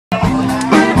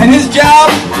And his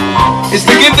job is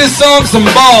to give this song some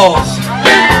balls.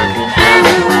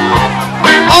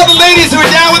 All the ladies who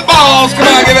are down with balls, come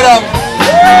on, give it up.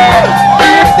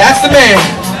 That's the man.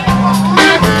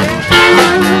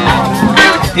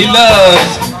 He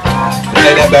loves to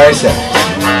play that Barry Sanders.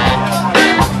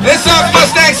 This song's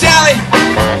Mustang Sally,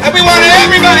 and we want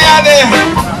everybody out there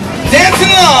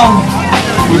dancing along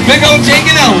with big old Jake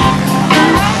and O.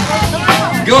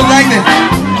 Goes like this.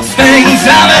 Mustang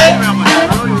Sally.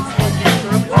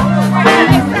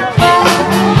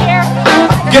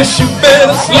 Guess you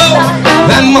better slow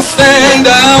that Mustang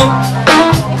down.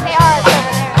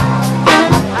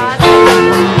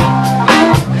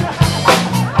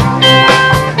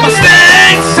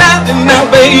 Mustang Sally now,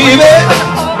 baby.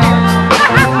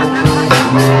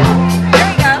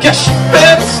 Guess you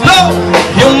better slow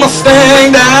your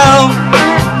Mustang down.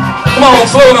 Come on,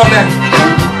 slow it on that.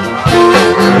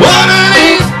 One of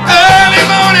these early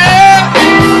mornings,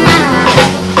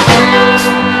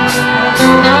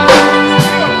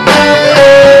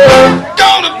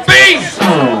 gonna be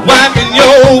wiping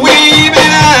your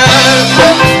weeping eyes.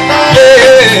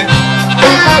 Yeah.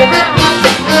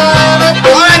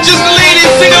 All right, just the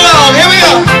ladies, sing along. Here we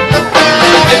go.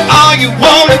 And all you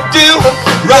wanna do,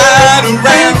 ride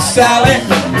around Sally.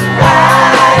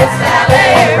 Ride,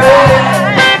 Sally,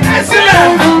 ride. That's it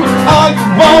now. All you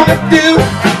wanna do,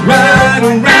 ride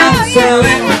around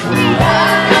Sally.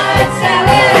 Ride,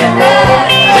 Sally, ride.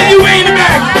 Can you wave it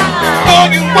back? All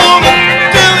you wanna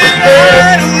do is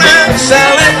ride around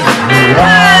Sally.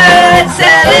 Ride,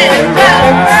 Sally,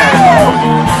 ride.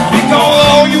 Because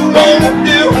all you wanna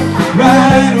do,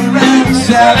 ride around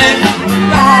Sally.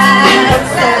 Ride,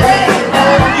 Sally,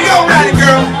 ride. You go ride it,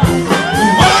 girl.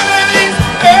 One of these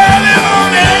early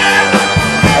mornings,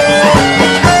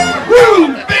 woo,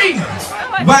 be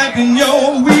wiping your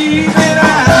weeping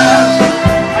eyes.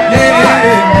 Yeah,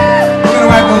 we're gonna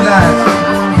wipe those eyes.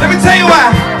 Let me tell you why.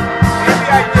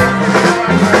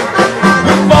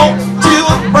 We bought you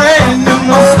a brand new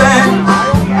Mustang.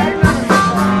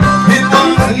 It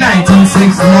was in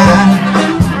 1969.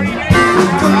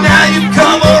 So now you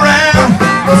come around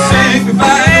and say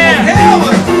goodbye. Hell,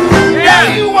 yeah,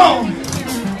 you won't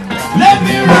let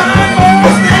me ride my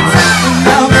Mustang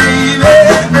now, baby.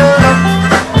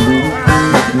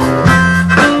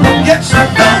 Get your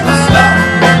gonna slow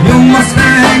your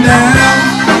Mustang down.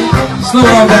 Slow it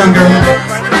all down, girl.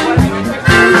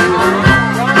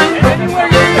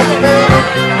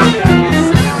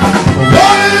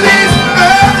 One of these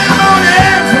early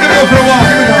mornings, we're gonna go for a walk.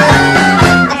 Here we go.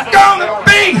 I'm gonna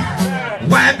be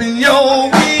wiping your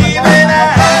weeping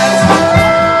eyes.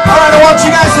 All right, I want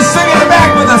you guys to sing in the back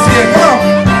with us here. Come on.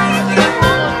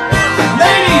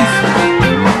 Ladies,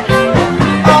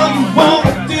 all you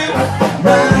wanna do,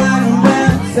 ride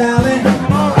around Sally.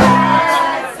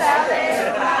 Ride, Sally,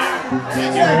 ride.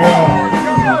 All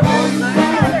you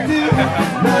wanna do,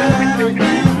 ride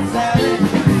around Sally.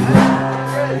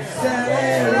 Ride, Sally,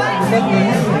 ride.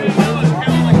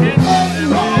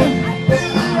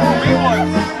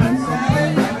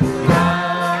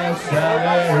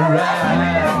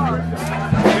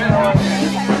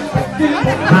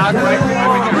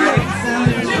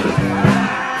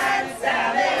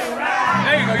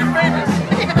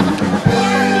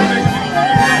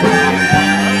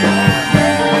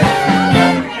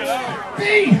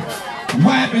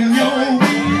 Wiping your